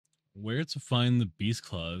Where to find the Beast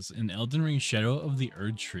Claws in Elden Ring Shadow of the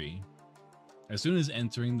Erdtree. As soon as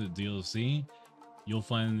entering the DLC, you'll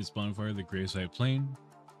find this bonfire, the Graveside Plain.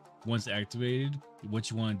 Once activated, what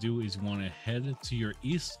you want to do is you want to head to your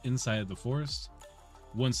east inside of the forest.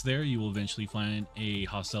 Once there, you will eventually find a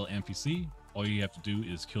hostile NPC. All you have to do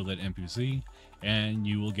is kill that NPC, and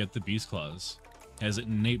you will get the Beast Claws. It has an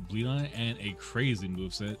innate bleed on it and a crazy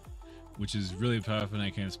moveset, which is really powerful, and I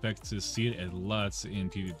can expect to see it at lots in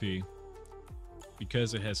PvP.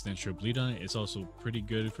 Because it has natural bleed on it, it's also pretty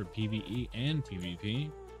good for PvE and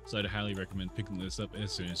PvP, so I'd highly recommend picking this up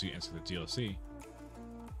as soon as you enter the DLC.